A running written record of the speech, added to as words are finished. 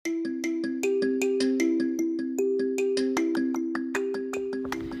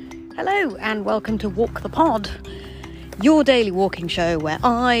Hello and welcome to Walk the Pod, your daily walking show where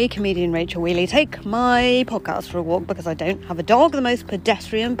I, comedian Rachel Wheely, take my podcast for a walk because I don't have a dog, the most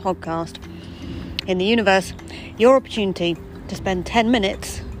pedestrian podcast in the universe. Your opportunity to spend 10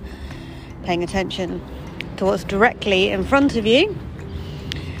 minutes paying attention to what's directly in front of you,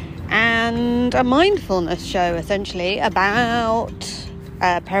 and a mindfulness show essentially about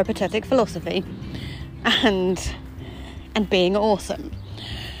peripatetic philosophy and being awesome.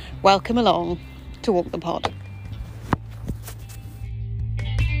 Welcome along to Walk the Pod.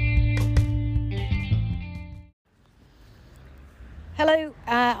 Hello,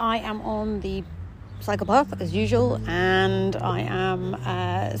 I am on the cycle path as usual, and I am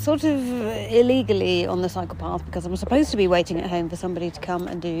sort of illegally on the cycle path because I'm supposed to be waiting at home for somebody to come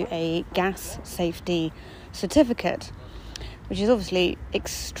and do a gas safety certificate, which is obviously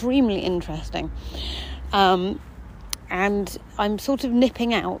extremely interesting. And I'm sort of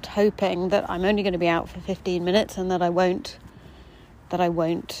nipping out, hoping that I'm only going to be out for 15 minutes and that I won't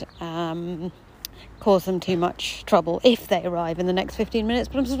cause them too much trouble if they arrive in the next 15 minutes,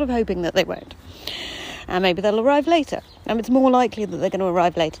 but I'm sort of hoping that they won't. And maybe they'll arrive later. It's more likely that they're going to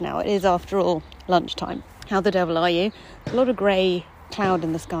arrive later now. It is, after all, lunchtime. How the devil are you? A lot of grey cloud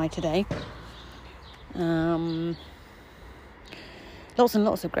in the sky today. Lots and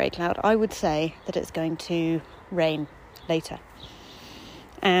lots of grey cloud. I would say that it's going to rain later.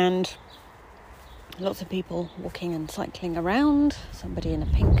 And lots of people walking and cycling around. Somebody in a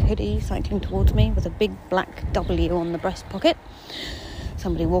pink hoodie cycling towards me with a big black W on the breast pocket.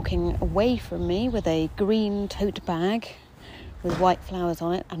 Somebody walking away from me with a green tote bag with white flowers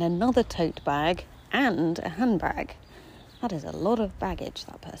on it, and another tote bag and a handbag. That is a lot of baggage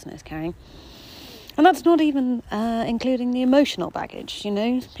that person is carrying. And that's not even including the emotional baggage, you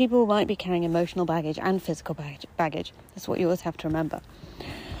know. People might be carrying emotional baggage and physical baggage. That's what you always have to remember.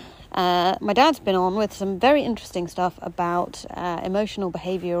 My dad's been on with some very interesting stuff about relative emotional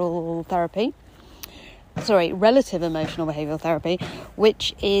behavioural therapy,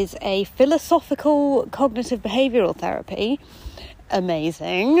 which is a philosophical cognitive behavioural therapy.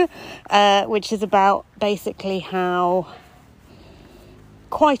 Amazing. Which is about basically how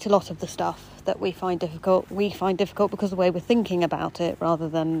quite a lot of the stuff that we find difficult because of the way we're thinking about it rather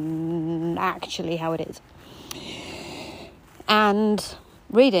than actually how it is. And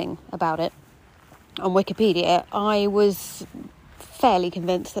reading about it on Wikipedia, I was fairly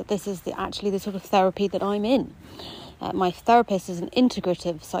convinced that this is actually the sort of therapy that I'm in. My therapist is an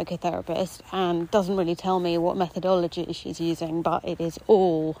integrative psychotherapist and doesn't really tell me what methodology she's using, but it is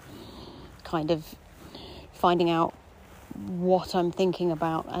all kind of finding out what I'm thinking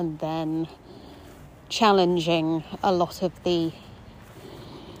about and then challenging a lot of the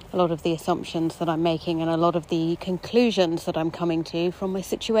assumptions that I'm making and a lot of the conclusions that I'm coming to from my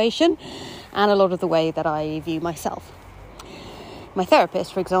situation and a lot of the way that I view myself. My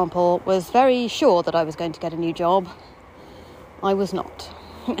therapist, for example, was very sure that I was going to get a new job. I was not.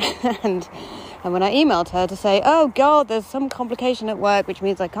 and when I emailed her to say, oh God, there's some complication at work, which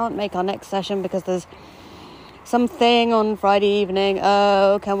means I can't make our next session because there's something on Friday evening.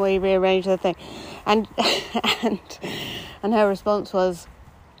 Oh, can we rearrange the thing? And her response was,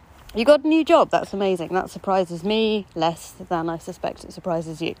 you got a new job, that's amazing. That surprises me less than I suspect it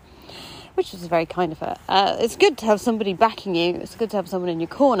surprises you. Which is very kind of her. It's good to have somebody backing you. It's good to have someone in your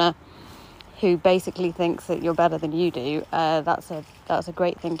corner who basically thinks that you're better than you do. That's a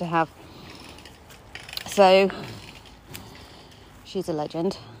great thing to have. So, she's a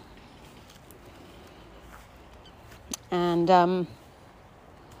legend. And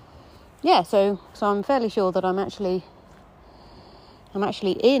so I'm fairly sure that I'm actually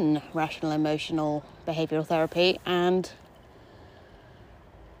in rational emotional behavioural therapy, and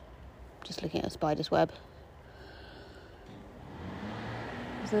just looking at a spider's web.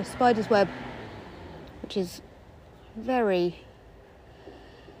 There's a spider's web which is very,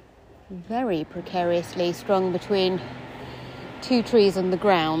 very precariously strung between two trees and the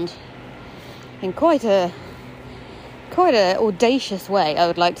ground in quite a audacious way, I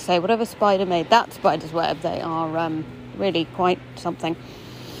would like to say. Whatever spider made that spider's web, they are really quite something.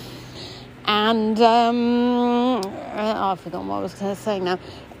 And I've forgotten what I was saying now.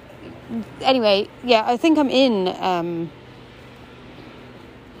 Anyway, yeah, I think I'm in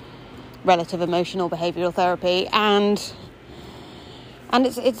relative emotional behavioural therapy, and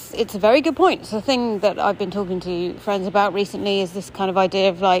it's a very good point. It's a thing that I've been talking to friends about recently, is this kind of idea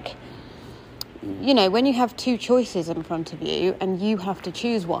of like, you know, when you have two choices in front of you and you have to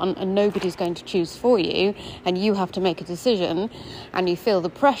choose one and nobody's going to choose for you and you have to make a decision and you feel the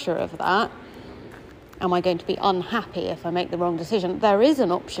pressure of that, am I going to be unhappy if I make the wrong decision? There is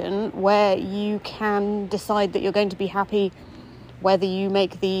an option where you can decide that you're going to be happy whether you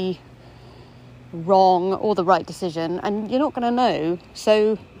make the wrong or the right decision, and you're not going to know.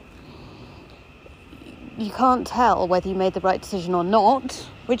 So you can't tell whether you made the right decision or not,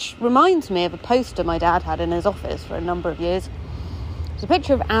 which reminds me of a poster my dad had in his office for a number of years. It's a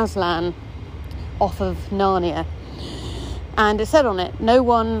picture of Aslan off of Narnia, and it said on it, no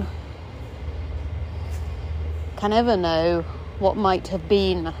one can ever know what might have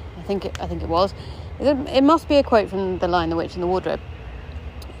been. I think it was. It must be a quote from The Lion, the Witch and the Wardrobe.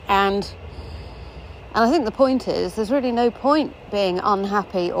 And I think the point is, there's really no point being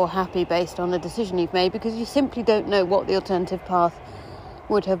unhappy or happy based on a decision you've made, because you simply don't know what the alternative path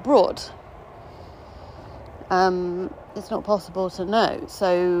would have brought. It's not possible to know.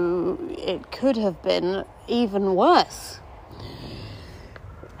 So it could have been even worse.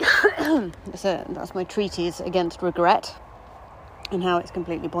 So that's my treatise against regret and how it's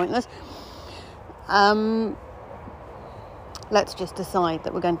completely pointless. Let's just decide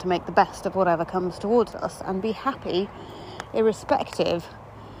that we're going to make the best of whatever comes towards us and be happy irrespective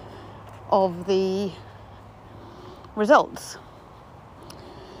of the results.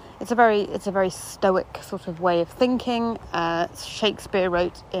 It's a very stoic sort of way of thinking. Shakespeare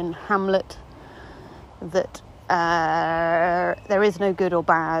wrote in Hamlet that there is no good or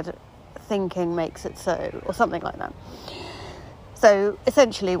bad, thinking makes it so, or something like that. So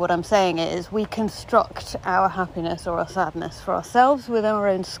essentially what I'm saying is, we construct our happiness or our sadness for ourselves with our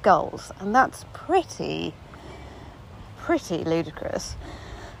own skulls, and that's pretty ludicrous.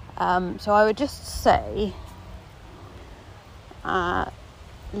 So I would just say,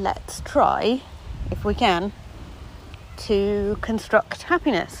 let's try, if we can, to construct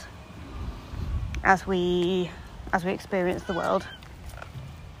happiness as we experience the world.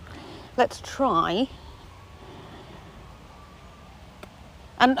 Let's try.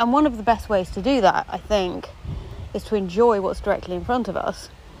 And one of the best ways to do that, I think, is to enjoy what's directly in front of us.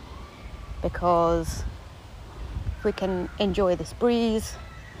 Because if we can enjoy this breeze,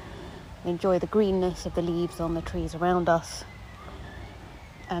 enjoy the greenness of the leaves on the trees around us,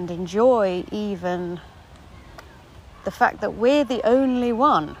 and enjoy even the fact that we're the only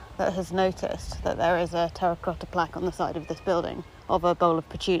one that has noticed that there is a terracotta plaque on the side of this building of a bowl of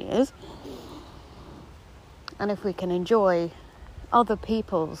petunias. And if we can enjoy other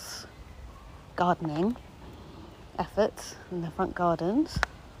people's gardening efforts in their front gardens,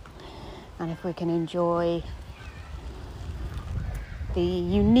 and if we can enjoy the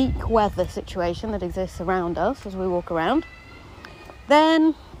unique weather situation that exists around us as we walk around,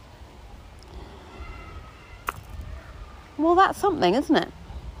 then, well, that's something, isn't it?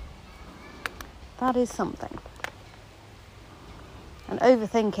 That is something. And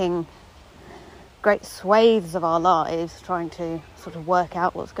overthinking great swathes of our lives, trying to sort of work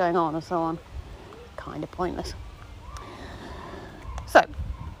out what's going on and so on, kind of pointless. So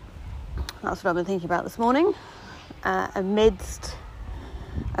that's what I've been thinking about this morning, amidst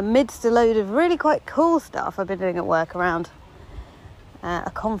a load of really quite cool stuff I've been doing at work around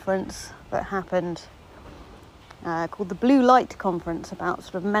a conference that happened called the Blue Light Conference, about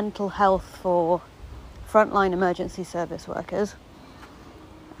sort of mental health for frontline emergency service workers,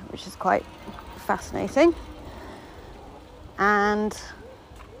 which is quite fascinating. And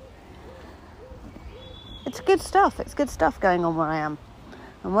it's good stuff going on where I am.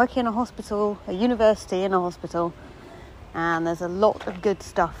 I'm working in a hospital, a university in a hospital, and there's a lot of good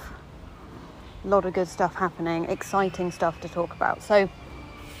stuff happening, exciting stuff to talk about. So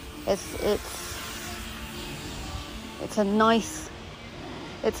it's a nice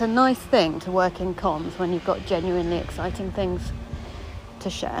thing to work in comms when you've got genuinely exciting things to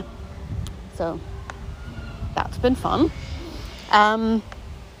share. So that's been fun. And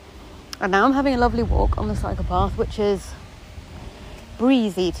now I'm having a lovely walk on the cycle path, which is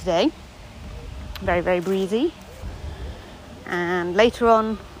breezy today. Very, very breezy. And later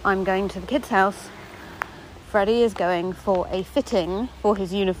on, I'm going to the kids' house. Freddie is going for a fitting for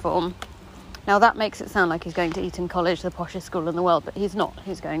his uniform. Now that makes it sound like he's going to Eton College, the poshest school in the world, but he's not.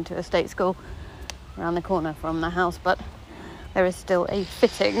 He's going to a state school around the corner from the house, but there is still a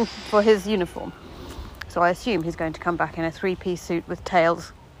fitting for his uniform. So I assume he's going to come back in a 3-piece suit with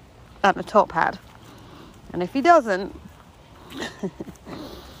tails and a top hat. And if he doesn't,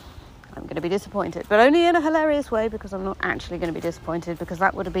 I'm going to be disappointed. But only in a hilarious way, because I'm not actually going to be disappointed, because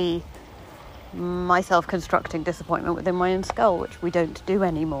that would be myself constructing disappointment within my own skull, which we don't do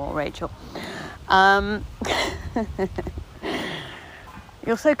anymore, Rachel.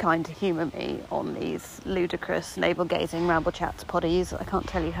 You're so kind to humour me on these ludicrous navel-gazing ramble chats poddies. I can't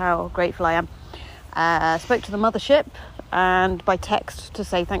tell you how grateful I am. Spoke to the mothership and by text to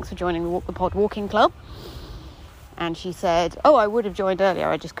say thanks for joining the Walk the Pod Walking Club. And she said, oh, I would have joined earlier,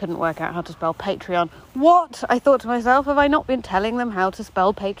 I just couldn't work out how to spell Patreon. What? I thought to myself, have I not been telling them how to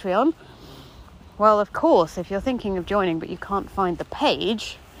spell Patreon? Well, of course, if you're thinking of joining but you can't find the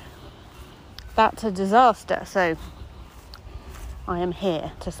page, that's a disaster. So I am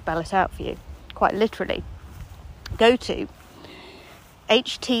here to spell it out for you, quite literally. Go to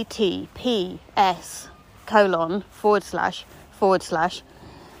https://www.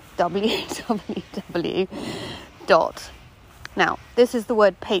 Now, this is the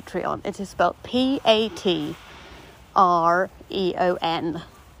word Patreon. It is spelled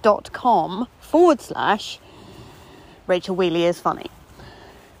patreon.com/Rachel Wheely is funny.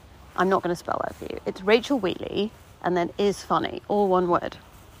 I'm not going to spell that for you. It's Rachel Wheely and then is funny, all one word.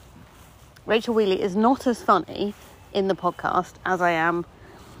 Rachel Wheely is not as funny in the podcast as I am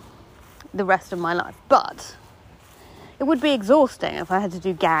the rest of my life, but it would be exhausting if I had to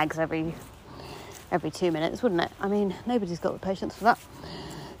do gags every 2 minutes, wouldn't it? I mean, nobody's got the patience for that.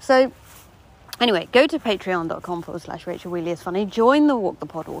 So anyway, go to patreon.com/Rachel Wheely is funny, join the Walk the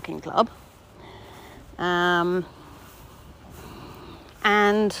Pod Walking Club, and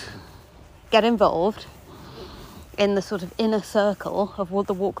get involved in the sort of inner circle of what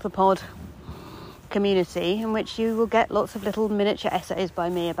the Walk the Pod community, in which you will get lots of little miniature essays by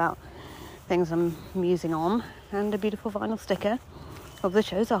me about things I'm musing on, and a beautiful vinyl sticker of the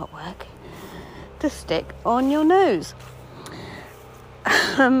show's artwork to stick on your nose.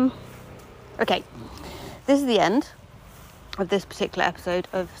 Okay, this is the end of this particular episode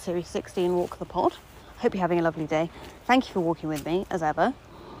of Series 16 Walk the Pod. I hope you're having a lovely day. Thank you for walking with me, as ever.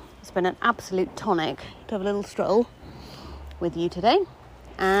 It's been an absolute tonic to have a little stroll with you today,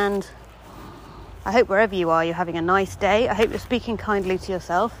 and I hope wherever you are, you're having a nice day. I hope you're speaking kindly to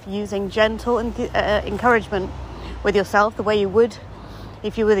yourself, using gentle encouragement with yourself the way you would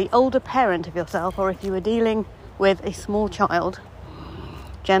if you were the older parent of yourself, or if you were dealing with a small child.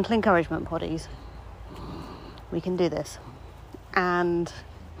 Gentle encouragement, poddies. We can do this, and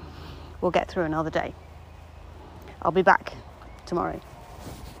we'll get through another day. I'll be back tomorrow.